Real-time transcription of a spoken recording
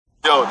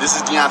Yo, this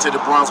is Deontay the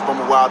Bronx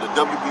Bummer Wild, the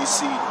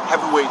WBC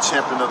heavyweight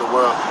champion of the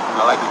world.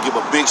 And I'd like to give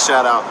a big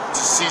shout out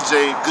to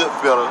CJ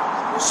Goodfellow,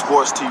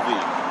 Sports TV.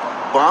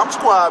 Bomb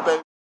Squad,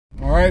 baby.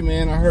 All right,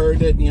 man, I heard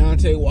that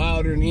Deontay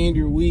Wilder and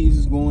Andy Ruiz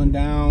is going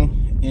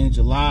down in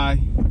July.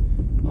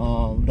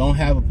 Don't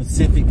have a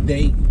specific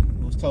date.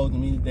 It was told to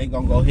me that they're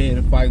going to go ahead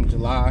and fight in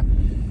July.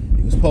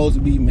 It was supposed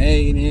to be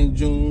May, then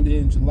June,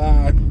 then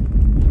July.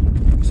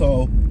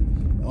 So,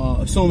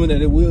 assuming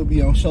that it will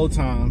be on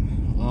Showtime,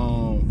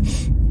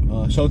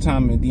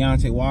 Showtime and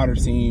Deontay Wilder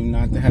seem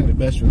not to have the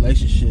best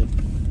relationship.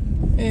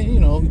 And, you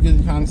know, we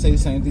could kind of say the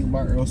same thing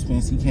about Errol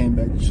Spence. He came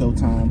back to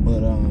Showtime,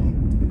 but,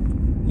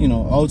 you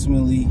know,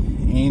 ultimately,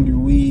 Andy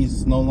Ruiz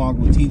is no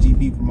longer with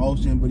TGP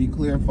Promotion, but he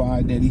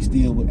clarified that he's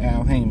still with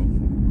Al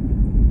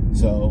Heyman.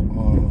 So,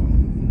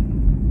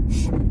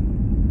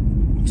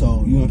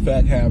 you in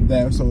fact have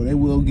that. So they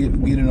will get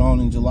it on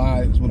in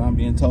July, is what I'm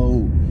being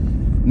told.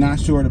 Not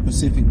sure the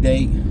specific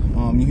date.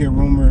 You hear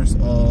rumors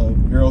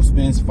of Errol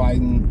Spence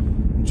fighting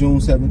June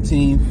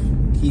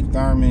 17th, Keith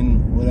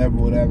Thurman, whatever,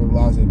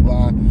 blah, blah,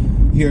 blah.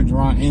 You hear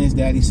Jerron Ennis'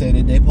 daddy say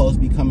that they supposed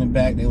to be coming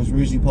back. They was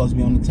originally supposed to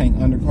be on the Tank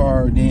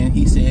undercard. Then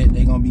he said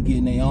they're going to be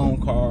getting their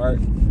own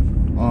card.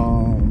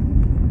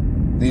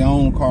 Their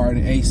own card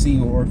in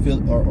AC or in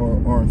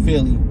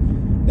Philly.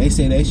 They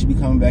say they should be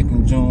coming back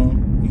in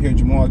June. You hear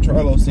Jamal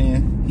Charlo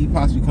saying he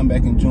possibly come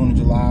back in June and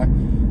July,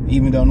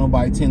 even though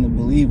nobody tend to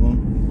believe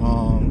him.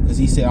 Because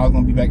he said I was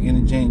going to be back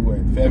in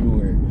January,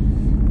 February.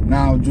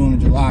 Now June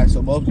and July.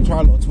 So both the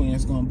Charlo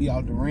twins going to be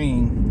out the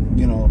ring,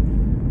 you know.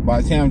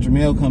 By the time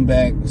Jamel come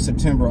back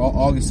September,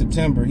 August,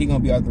 September, he going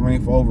to be out the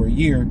ring for over a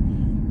year.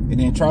 And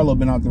then Charlo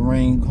been out the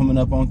ring coming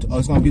up on,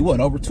 it's going to be what,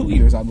 over 2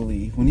 years, I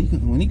believe, when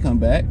he come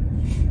back.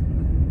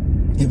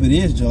 If it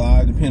is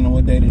July, depending on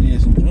what date it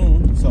is in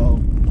June. So,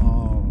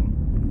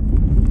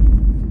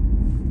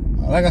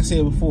 like I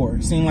said before,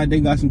 it seemed like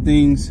they got some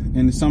things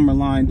in the summer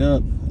lined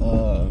up.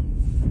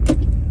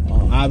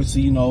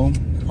 Obviously, you know,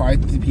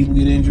 probably people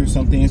get injured,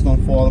 some things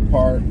gonna fall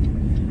apart.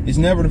 It's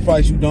never the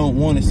fights you don't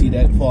want to see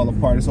that fall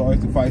apart. It's always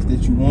the fights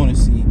that you want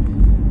to see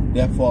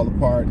that fall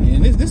apart.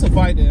 And this is a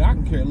fight that I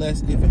can care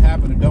less if it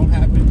happened or don't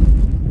happen.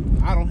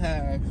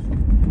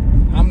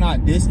 I'm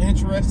not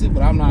disinterested,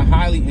 but I'm not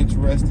highly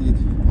interested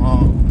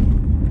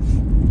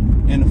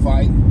in the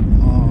fight. I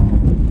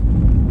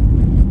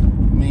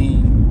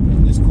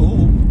mean, it's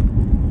cool.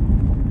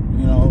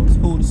 You know, it's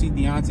cool to see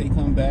Deontay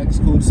come back. It's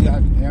cool to see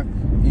how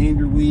Andy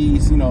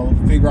Ruiz, you know,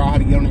 figure out how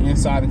to get on the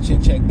inside and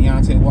chin check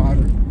Deontay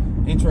Wilder.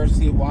 Interested to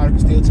see if Wilder can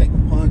still take a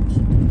punch.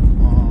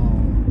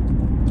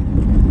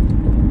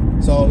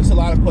 So it's a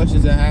lot of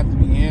questions that have to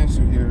be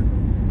answered here.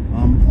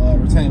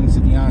 Retaining to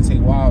Deontay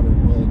Wilder,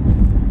 but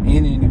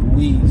Andy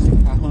Ruiz,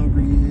 how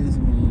hungry he is. I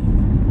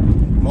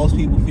mean, most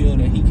people feel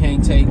that he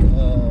can't take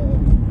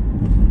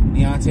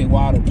Deontay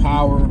Wilder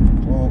power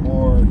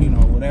or you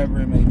know,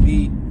 whatever it may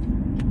be.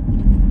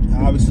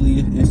 Obviously,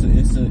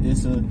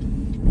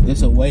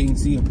 it's a wait and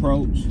see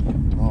approach.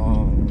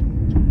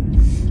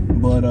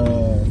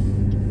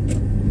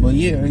 But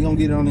yeah, they're gonna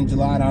get it on in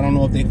July. I don't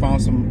know if they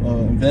found some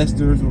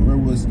investors or it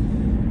was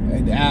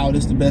like, Al,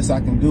 this is the best I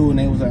can do, and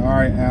they was like, all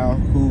right,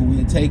 Al, cool,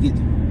 we'll take it.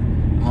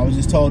 I was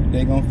just told that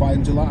they're gonna fight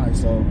in July,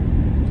 so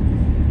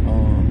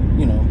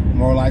you know,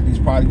 more likely it's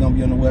probably gonna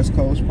be on the West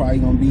Coast, probably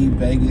gonna be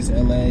Vegas,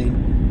 LA,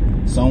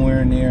 somewhere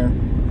in there.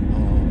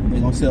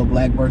 They're gonna sell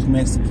black versus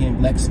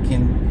Mexican.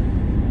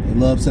 They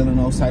love selling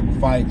those type of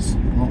fights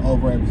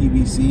over at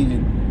PBC,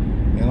 and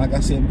like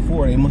I said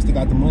before, they must have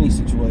got the money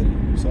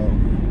situated. So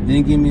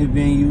didn't give me a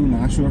venue.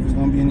 Not sure if it's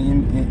gonna be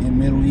in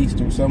Middle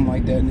East or something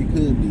like that, and it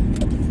could be.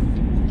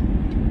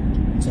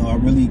 So I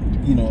really,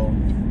 you know,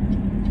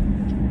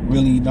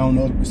 really don't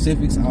know the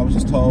specifics. I was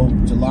just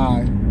told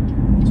July,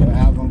 so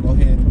Al's gonna go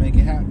ahead and make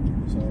it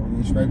happen. So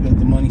we scraped up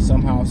the money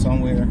somehow,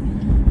 somewhere,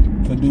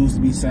 for dudes to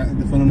be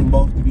for them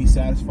both to be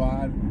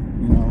satisfied.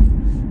 You know,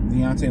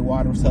 Deontay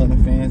Wilder was telling the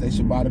fans they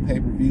should buy the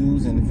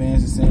pay-per-views, and the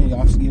fans are saying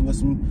y'all should give us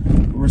some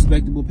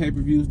respectable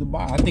pay-per-views to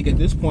buy. I think at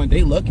this point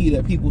they lucky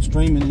that people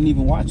streaming and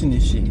even watching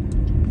this shit.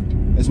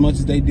 As much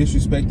as they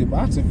disrespected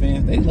boxing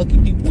fans, they lucky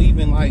people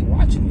even like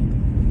watching it.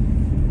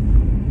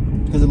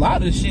 Because a lot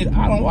of the shit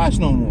I don't watch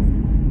no more.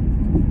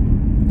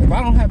 If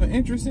I don't have an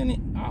interest in it,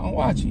 I don't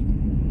watch it.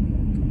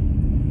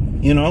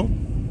 You know?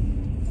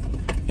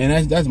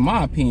 And that's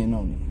my opinion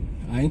on it.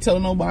 I ain't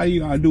telling nobody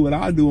you gotta do what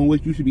I do and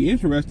what you should be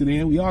interested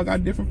in. We all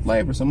got different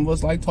flavors. Some of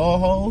us like tall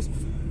hoes.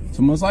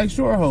 Some of us like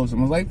short hoes.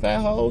 Some of us like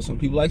fat hoes. Some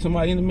people like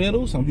somebody in the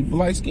middle. Some people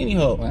like skinny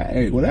hoes.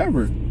 Hey,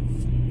 whatever.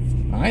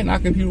 I ain't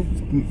knocking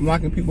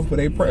people for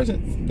their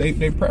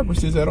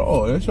preferences at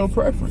all. That's your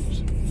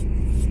preference.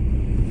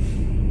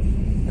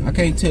 I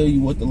can't tell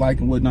you what to like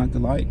and what not to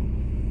like.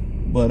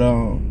 But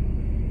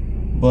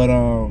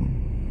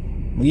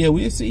yeah,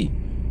 we'll see.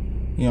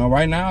 You know,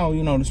 right now,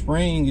 you know, the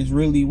spring is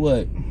really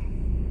what?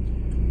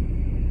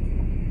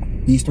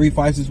 These 3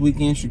 fights this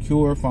weekend,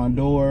 Shakur,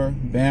 Fondor,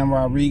 Bam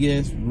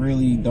Rodriguez,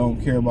 really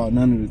don't care about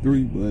none of the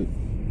 3, but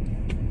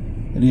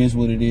it is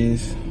what it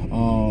is.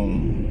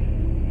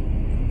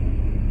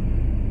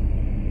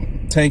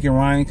 Tank and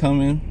Ryan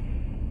coming.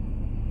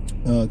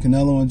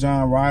 Canelo and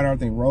John Ryder. I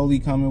think Rolly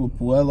coming with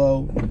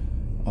Puello.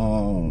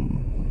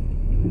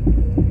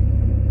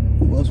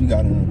 What else we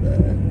got in the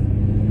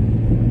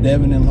bag?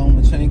 Devin and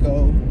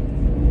Lomachenko.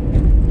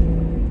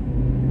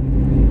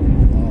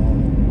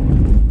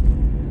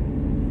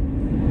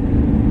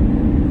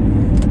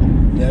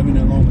 Devin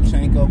and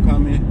Lomachenko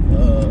coming.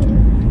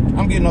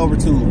 I'm getting over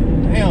to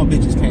damn,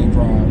 bitches can't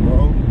drive,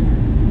 bro.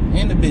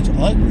 And the bitch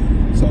ugly.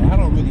 So I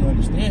don't really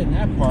understand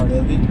that part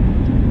of it.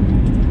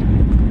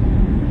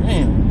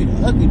 Damn, the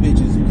ugly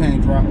bitches who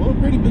can't drive. Well,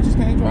 pretty bitches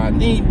can't drive.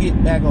 Then you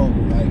get back over.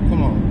 Like,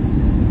 come on.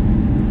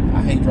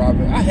 I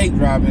hate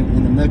driving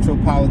in the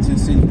metropolitan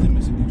city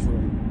limits of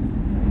Detroit.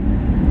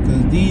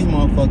 Because these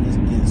motherfuckers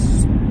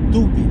is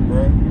stupid,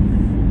 bro.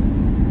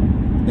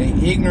 They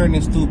ignorant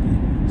and stupid.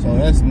 So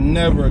that's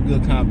never a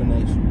good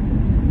combination.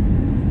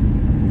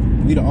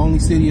 We the only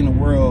city in the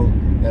world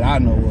that I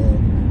know of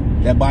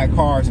that buy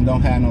cars and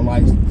don't have no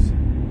license.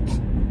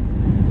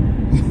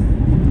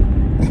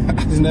 I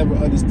just never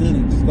understood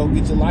it. Just go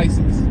get your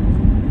license.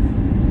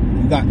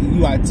 You got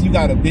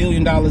 $1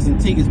 billion in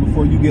tickets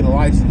before you get a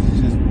license.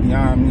 It's just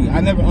beyond me.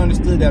 I never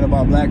understood that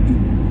about black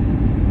people.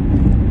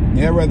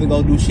 They'd rather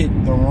go do shit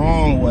the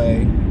wrong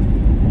way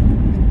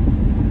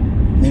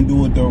than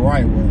do it the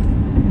right way.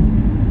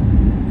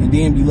 And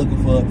then be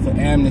looking for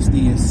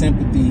amnesty and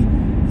sympathy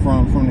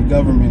from the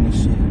government and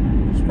shit.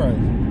 It's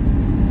crazy.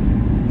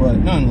 But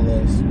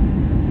nonetheless,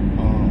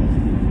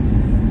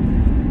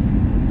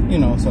 you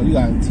know, so you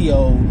got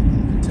T.O.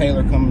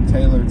 Taylor coming,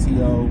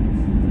 T.O.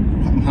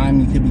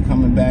 Jaime could be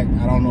coming back.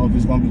 I don't know if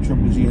it's going to be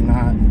Triple G or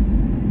not.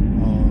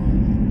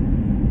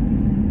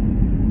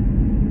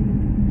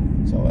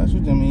 So that's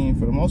what I mean.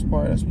 For the most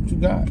part, that's what you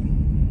got.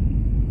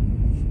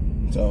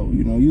 So,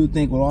 you know, you would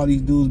think with all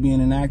these dudes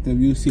being inactive,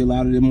 you'll see a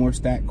lot of them more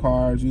stacked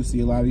cards. You'll see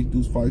a lot of these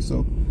dudes fight.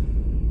 So,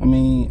 I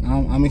mean,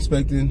 I'm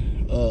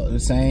expecting the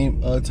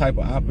same type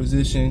of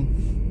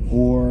opposition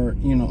or,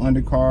 you know,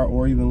 undercard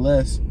or even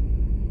less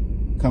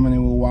coming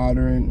in with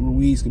Wilder and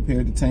Ruiz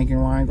compared to Tank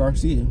and Ryan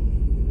Garcia.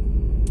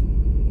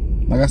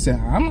 Like I said,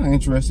 I'm not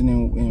interested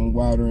in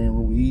Wilder and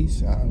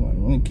Ruiz. I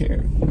don't really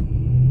care.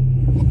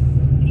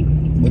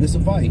 But it's a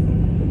fight.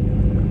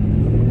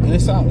 And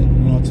it's solid. You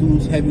know, two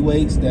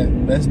heavyweights,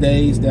 that best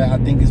days that I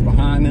think is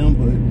behind them,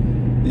 but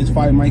this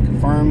fight might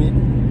confirm it.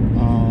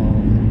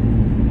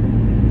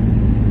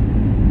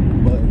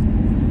 But,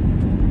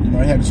 you know,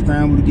 they had to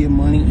scramble to get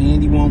money.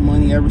 Andy want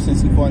money ever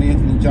since he fought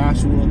Anthony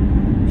Joshua.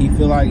 He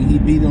feel like he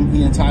beat him,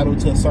 he entitled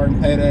to a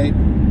certain payday.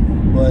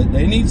 But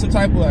they need some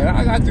type of,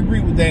 I got to agree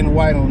with Dana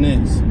White on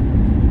this.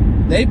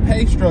 They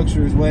pay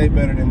structure is way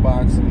better than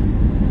boxing.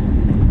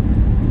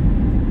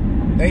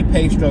 They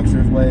pay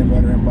structure is way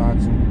better than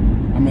boxing.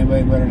 I mean,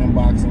 way better than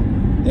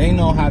boxing. They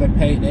know how to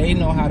pay. They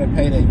know how to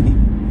pay their people.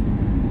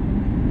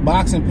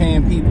 Boxing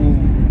paying people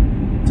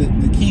to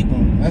keep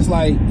them. That's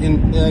like,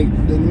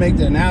 to make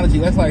the analogy,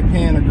 that's like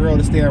paying a girl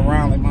to stay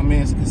around, like my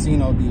man's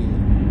Casino did.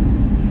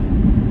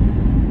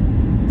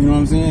 You know what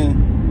I'm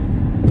saying?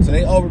 So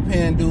they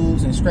overpaying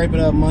dudes and scraping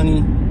up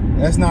money.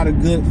 That's not a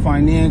good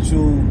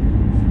financial,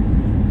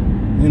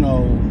 you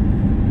know,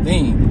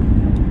 thing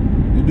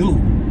to do.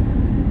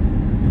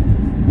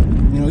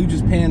 You know, you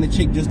just paying the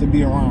chick just to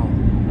be around.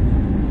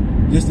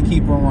 Just to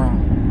keep her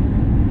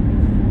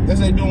around. That's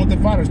what they doing with the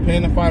fighters,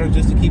 paying the fighters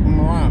just to keep them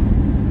around.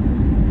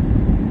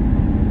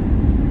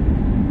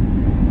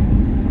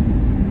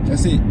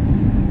 That's it.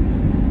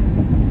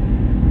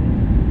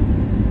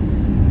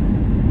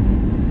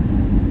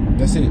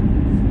 That's it.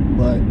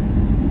 But,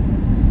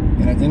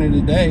 and at the end of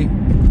the day,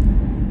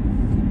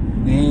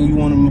 then you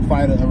want them to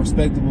fight a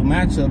respectable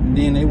matchup, and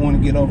then they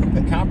want to get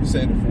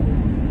compensated for it.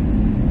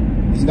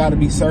 There's got to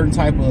be certain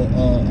type of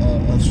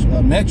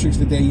metrics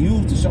that they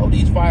use to show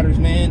these fighters,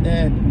 man,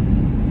 that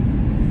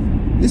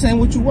this ain't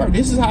what you worth.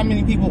 This is how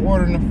many people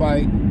ordering a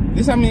fight.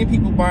 This is how many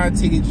people buying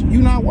tickets.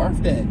 You're not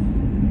worth that.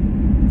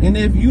 And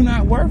if you're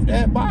not worth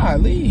that, bye,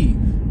 leave.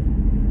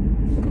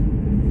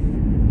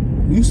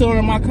 You still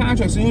under my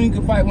contract, so you only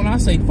can fight when I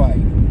say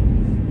fight.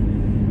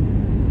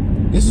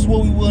 This is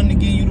what we willing to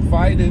give you to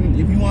fight, and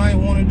if you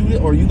ain't want to do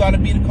it, or you got to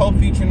be the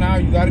co-feature now,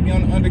 you got to be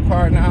on the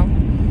undercard now,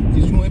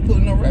 because you ain't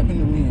putting no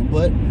revenue in.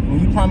 But when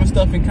you promise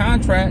stuff in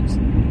contracts,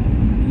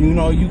 you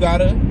know, you got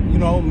to, you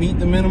know, meet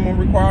the minimum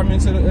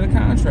requirements of the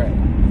contract.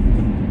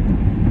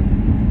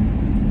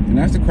 And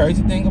that's the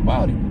crazy thing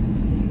about it.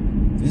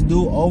 This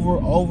dude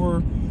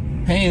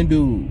overpaying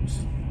dudes.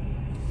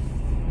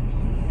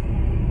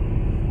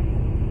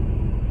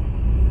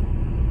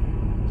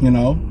 You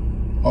know,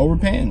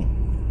 overpaying them.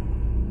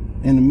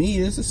 And to me,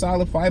 it's a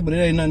solid fight, but it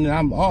ain't nothing that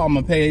I'm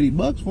gonna pay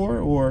 $80 for,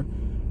 or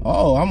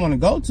I'm gonna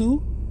go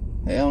to.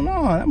 Hell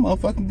no, that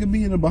motherfucker could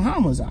be in the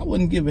Bahamas. I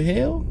wouldn't give a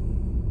hell.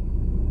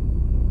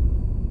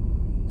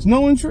 There's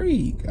no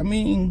intrigue. I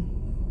mean,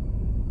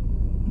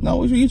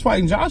 no, if he's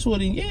fighting Joshua,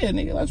 then yeah,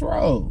 nigga, let's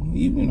roll.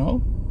 You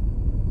know,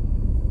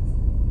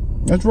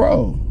 let's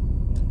roll.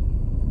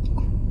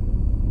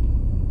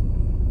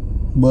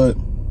 But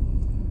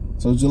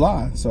so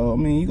July. So I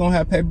mean, you're gonna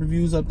have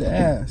pay-per-views up the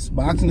ass.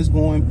 Boxing is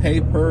going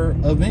pay per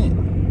event.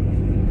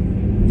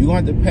 You're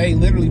going to have to pay,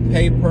 literally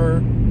pay per,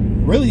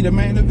 really the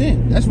main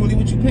event. That's really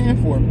what you're paying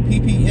for.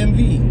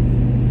 PPMV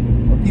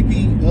or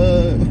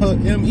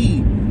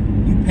PPME.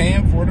 You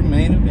paying for the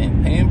main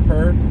event, paying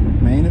per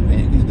main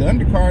event, because the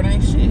undercard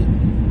ain't shit.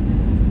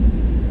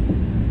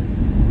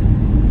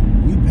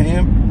 You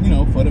paying,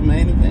 for the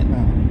main event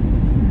now.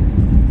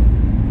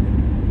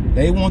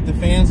 They want the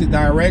fans to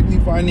directly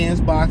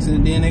finance boxing,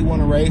 and then they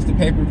want to raise the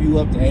pay-per-view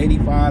up to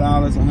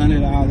 $85,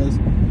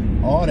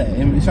 $100, all that.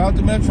 And shout out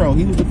to Metro.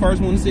 He was the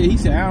first one to say, he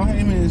said Al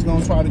Heyman is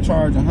going to try to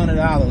charge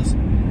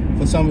 $100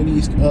 for some of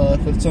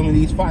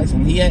these fights,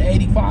 and he had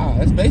 $85.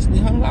 That's basically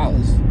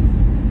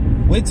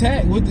 $100 with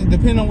tax.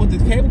 Depending on what the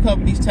cable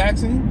company's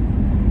taxing,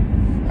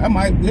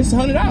 it's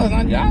 $100,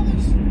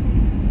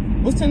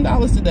 $90. What's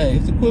 $10 today?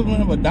 It's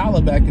equivalent of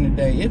 $1 back in the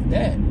day, if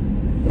that.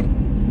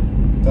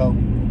 So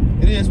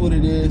it is what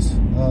it is.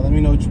 Let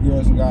me know what you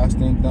girls and guys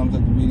think. Thumbs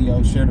up the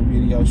video, share the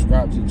video,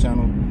 subscribe to the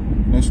channel.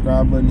 The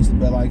subscribe button is the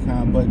bell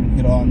icon button.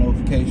 Hit all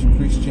notifications.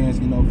 Increase your chance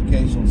to get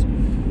notifications.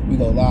 We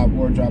go live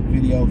or drop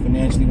video.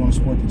 Financially, want to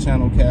support the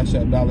channel? Cash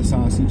App,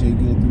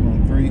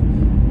 $CJGood313.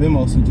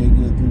 Venmo,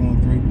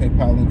 CJGood313.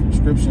 PayPal link in the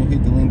description.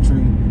 Hit the link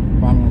tree.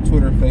 Find me on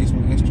Twitter,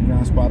 Facebook,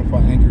 Instagram,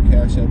 Spotify, Anchor,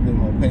 Cash App,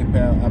 Venmo,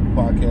 PayPal, Apple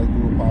Podcasts,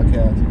 Google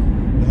Podcasts,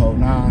 the whole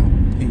nine.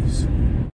 Peace.